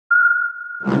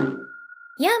Yum,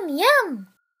 yum!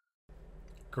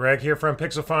 Greg here from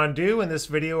Pixel Fondue. In this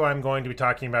video, I'm going to be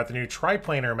talking about the new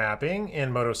Tri-planar mapping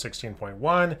in MODO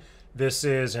 16.1. This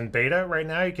is in beta right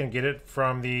now. You can get it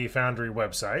from the Foundry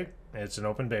website. It's an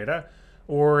open beta,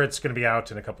 or it's going to be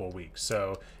out in a couple of weeks.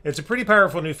 So it's a pretty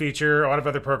powerful new feature. A lot of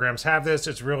other programs have this.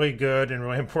 It's really good and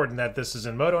really important that this is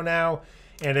in MODO now,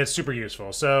 and it's super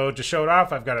useful. So to show it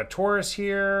off, I've got a torus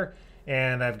here,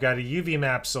 and I've got a UV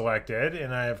map selected,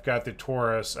 and I've got the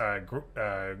torus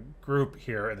group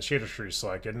here and the shader tree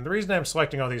selected. And the reason I'm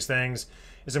selecting all these things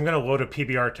is I'm going to load a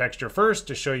PBR texture first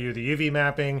to show you the UV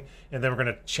mapping, and then we're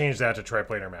going to change that to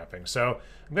triplanar mapping. So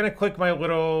I'm going to click my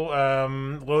little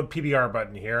load PBR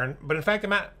button here, but in fact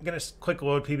I'm not going to click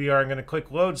load PBR. I'm going to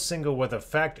click load single with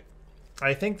effect.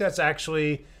 I think that's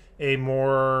actually a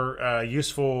more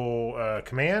useful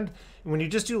command. When you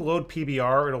just do load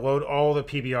PBR, it'll load all the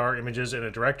PBR images in a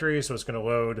directory. So it's going to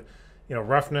load,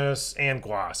 roughness and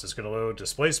gloss. It's going to load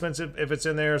displacements if it's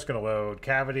in there. It's going to load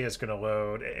cavity. It's going to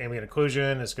load ambient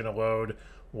occlusion. It's going to load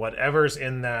whatever's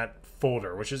in that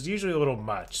folder, which is usually a little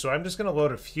much. So I'm just going to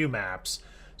load a few maps.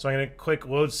 So I'm going to click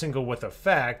load single with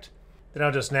effect. Then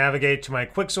I'll just navigate to my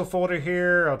Quixel folder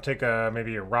here. I'll take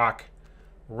maybe a rock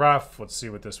rough. Let's see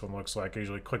what this one looks like. I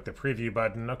usually click the preview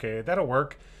button. Okay, that'll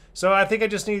work. So I think I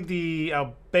just need the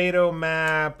albedo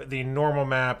map, the normal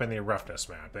map, and the roughness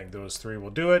map. I think those three will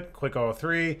do it. Click all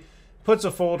three. Puts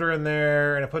a folder in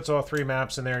there, and it puts all three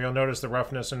maps in there. You'll notice the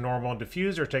roughness and normal and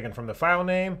diffuse are taken from the file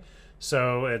name.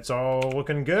 So it's all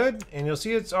looking good. And you'll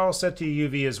see it's all set to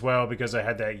UV as well because I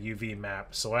had that UV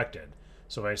map selected.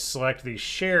 So if I select the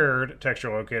shared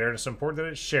texture locator, it's important that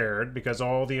it's shared because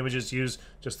all the images use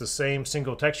just the same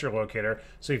single texture locator.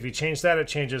 So if you change that, it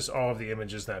changes all of the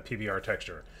images in that PBR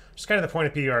texture. Which is kind of the point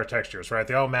of PBR textures, right?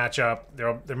 They all match up.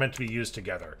 They're meant to be used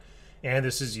together. And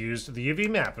this is used the UV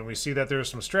map. And we see that there's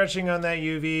some stretching on that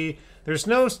UV. There's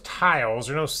no tiles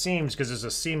or no seams because it's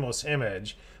a seamless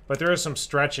image, but there is some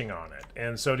stretching on it.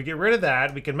 And so to get rid of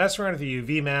that, we can mess around with the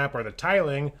UV map or the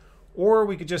tiling, or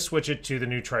we could just switch it to the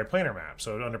new triplanar map.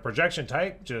 So under projection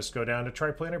type, just go down to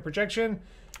triplanar projection,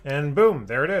 and boom,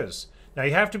 there it is. Now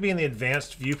you have to be in the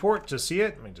advanced viewport to see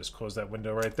it. Let me just close that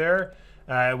window right there.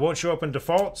 It won't show up in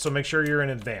default, so make sure you're in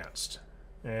advanced.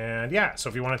 And yeah, so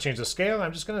if you want to change the scale,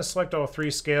 I'm just going to select all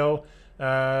three scale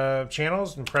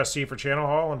channels and press C for channel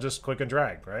hall and just click and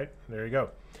drag, right? There you go.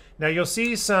 Now you'll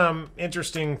see some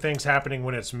interesting things happening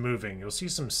when it's moving. You'll see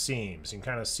some seams. You can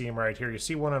kind of see them right here. You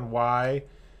see one on Y,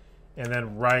 and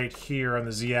then right here on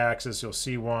the Z-axis, you'll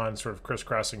see one sort of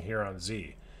crisscrossing here on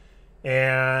Z.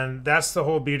 And that's the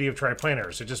whole beauty of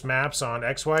triplanars. It just maps on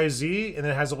X, Y, Z, and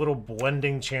it has a little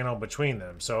blending channel between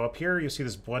them. So up here, you see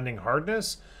this blending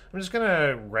hardness. I'm just going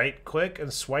to right-click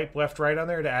and swipe left-right on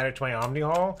there to add it to my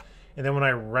OmniHall. And then when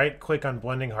I right-click on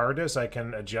blending hardness, I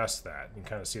can adjust that. You can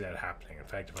kind of see that happening. In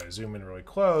fact, if I zoom in really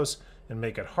close and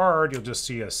make it hard, you'll just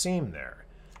see a seam there.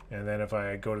 And then if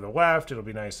I go to the left, it'll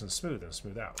be nice and smooth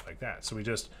out like that. So we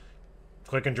just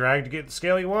click and drag to get the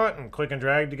scale you want, and click and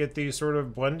drag to get the sort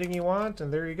of blending you want,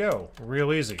 and there you go.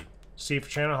 Real easy. C for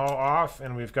channel hall off,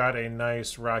 and we've got a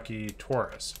nice rocky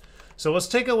torus. So let's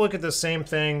take a look at the same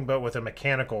thing, but with a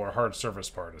mechanical or hard surface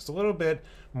part. It's a little bit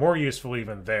more useful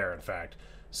even there, in fact.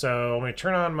 So let me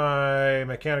turn on my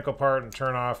mechanical part and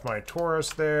turn off my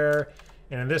torus there.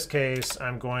 And in this case,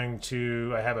 I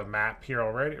have a map here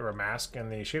already, or a mask in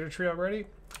the shader tree already.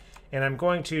 And I'm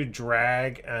going to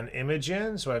drag an image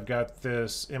in. So I've got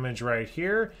this image right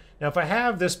here. Now, if I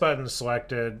have this button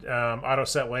selected, auto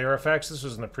set layer effects, this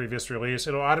was in the previous release,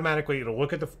 it'll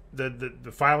look at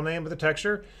the file name of the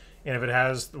texture. And if it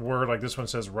has the word like this one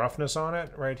says roughness on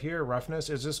it right here, roughness,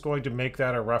 is just going to make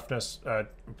that a roughness,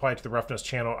 apply to the roughness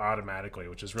channel automatically,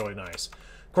 which is really nice.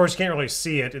 Of course, you can't really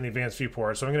see it in the advanced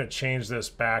viewport, so I'm going to change this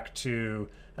back to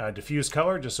diffuse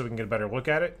color just so we can get a better look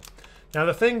at it. Now,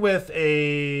 the thing with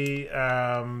a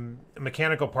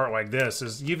mechanical part like this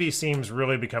is UV seams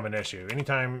really become an issue.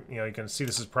 Anytime, you can see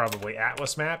this is probably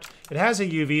Atlas mapped. It has a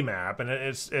UV map, and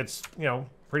it's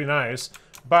pretty nice,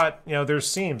 but, there's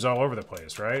seams all over the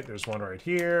place, right? There's one right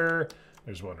here.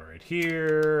 There's one right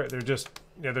here. They're just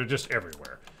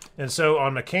everywhere. And so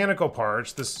on mechanical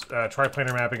parts, this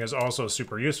triplanar mapping is also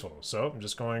super useful. So I'm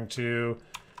just going to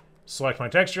select my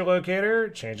texture locator,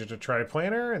 change it to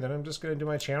triplanar, and then I'm just going to do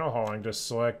my channel hauling. Just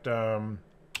select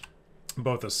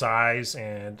both the size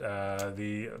and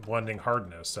the blending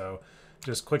hardness. So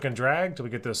just click and drag till we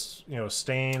get this, you know,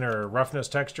 stain or roughness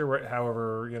texture,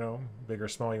 however, you know, big or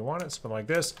small you want it, something like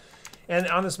this. And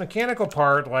on this mechanical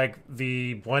part, like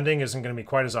the blending isn't going to be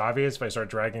quite as obvious. If I start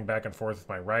dragging back and forth with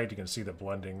my right, you can see the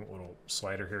blending little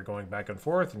slider here going back and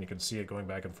forth, and you can see it going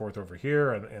back and forth over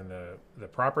here in the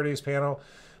properties panel.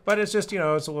 But it's just, you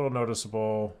know, it's a little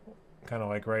noticeable, kind of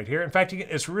like right here. In fact,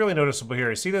 it's really noticeable here.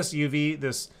 You see this UV,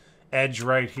 this edge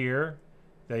right here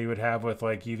that you would have with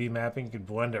like UV mapping? You could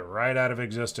blend it right out of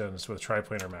existence with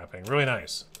triplanar mapping. Really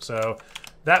nice. So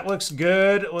that looks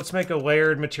good. Let's make a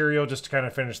layered material just to kind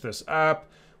of finish this up,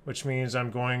 which means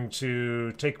I'm going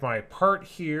to take my part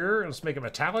here. Let's make it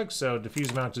metallic. So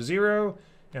diffuse amount to 0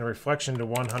 and reflection to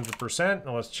 100%.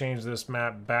 Now let's change this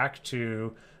map back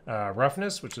to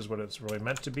roughness, which is what it's really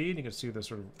meant to be. And you can see the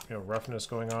sort of, you know, roughness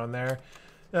going on there.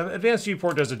 Advanced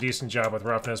Viewport does a decent job with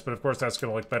roughness, but of course that's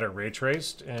going to look better ray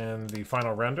traced in the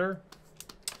final render.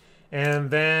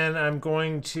 And then I'm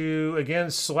going to,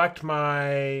 again, select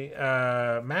my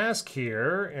mask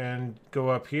here and go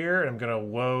up here, and I'm going to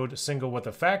load single with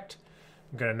effect.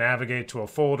 I'm going to navigate to a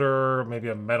folder, maybe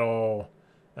a metal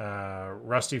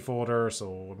rusty folder.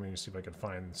 So let me see if I can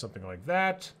find something like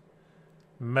that.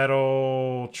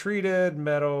 Metal treated,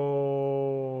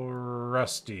 metal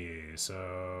rusty.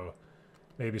 So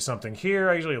maybe something here.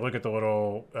 I usually look at the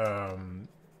little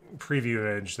preview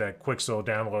image that Quixel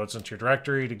downloads into your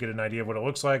directory to get an idea of what it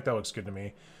looks like. That looks good to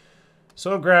me.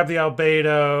 So I'll grab the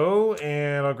albedo,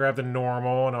 and I'll grab the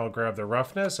normal, and I'll grab the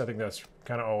roughness. I think that's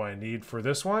kind of all I need for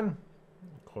this one.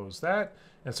 Close that.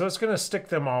 And so it's going to stick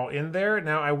them all in there.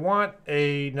 Now I want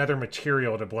another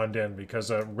material to blend in because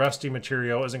a rusty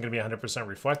material isn't going to be 100%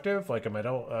 reflective like a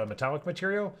metallic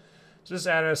material. So just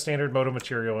add a standard MODO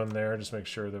material in there. Just make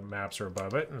sure the maps are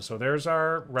above it. And so there's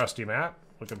our rusty map.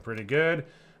 Looking pretty good.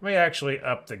 I may actually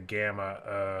up the gamma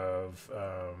of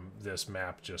this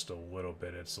map just a little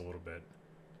bit. It's a little bit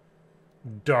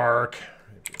dark.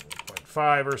 Maybe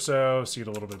 1.5 or so. See it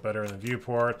a little bit better in the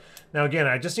viewport. Now again,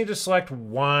 I just need to select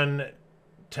one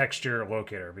texture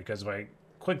locator because if I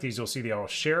click these, you'll see they all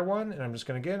share one. And I'm just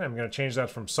going to change that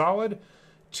from solid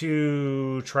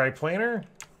to triplanar.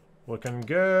 Looking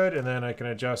good. And then I can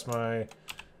adjust my,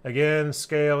 again,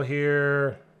 scale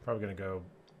here. Probably going to go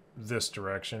this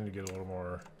direction to get a little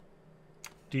more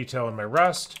detail in my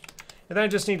rust. And then I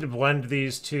just need to blend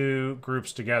these two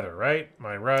groups together, right?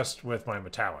 My rust with my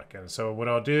metallic. And so what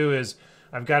I'll do is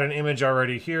I've got an image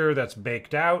already here that's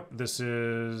baked out. This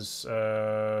is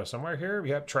somewhere here.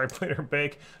 Yep, triplanar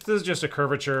bake. This is just a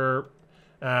curvature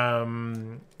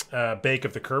bake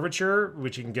of the curvature,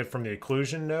 which you can get from the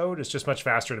occlusion node. It's just much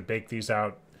faster to bake these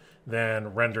out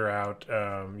than render out.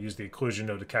 Use the occlusion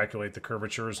node to calculate the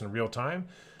curvatures in real time.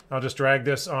 I'll just drag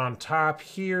this on top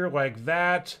here like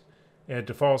that. It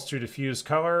defaults to diffuse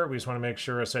color. We just want to make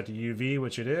sure it's set to UV,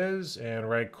 which it is, and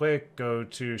right click, go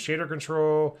to shader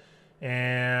control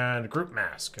and group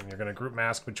mask. And you're going to group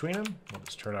mask between them. I'll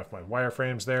just turn off my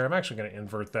wireframes there. I'm actually going to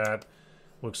invert that.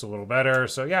 Looks a little better.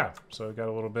 So yeah, so I've got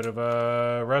a little bit of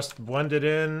rust blended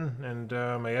in, and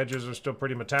my edges are still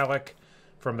pretty metallic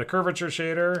from the curvature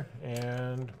shader.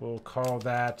 And we'll call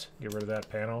that, get rid of that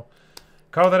panel.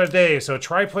 Call that a day. So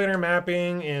triplanar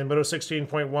mapping in MODO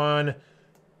 16.1,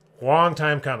 long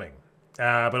time coming.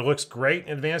 But it looks great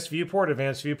in Advanced Viewport.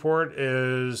 Advanced Viewport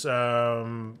is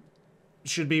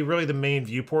should be really the main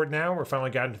viewport now. We're finally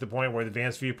gotten to the point where the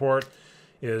Advanced Viewport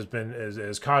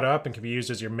is caught up and can be used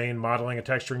as your main modeling and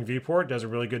texturing viewport. Does a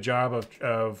really good job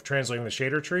of translating the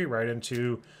shader tree right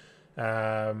into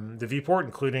the viewport,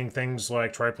 including things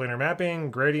like triplanar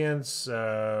mapping, gradients,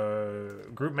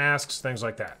 group masks, things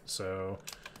like that. So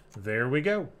there we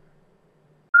go.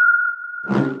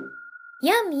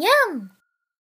 Yum, yum!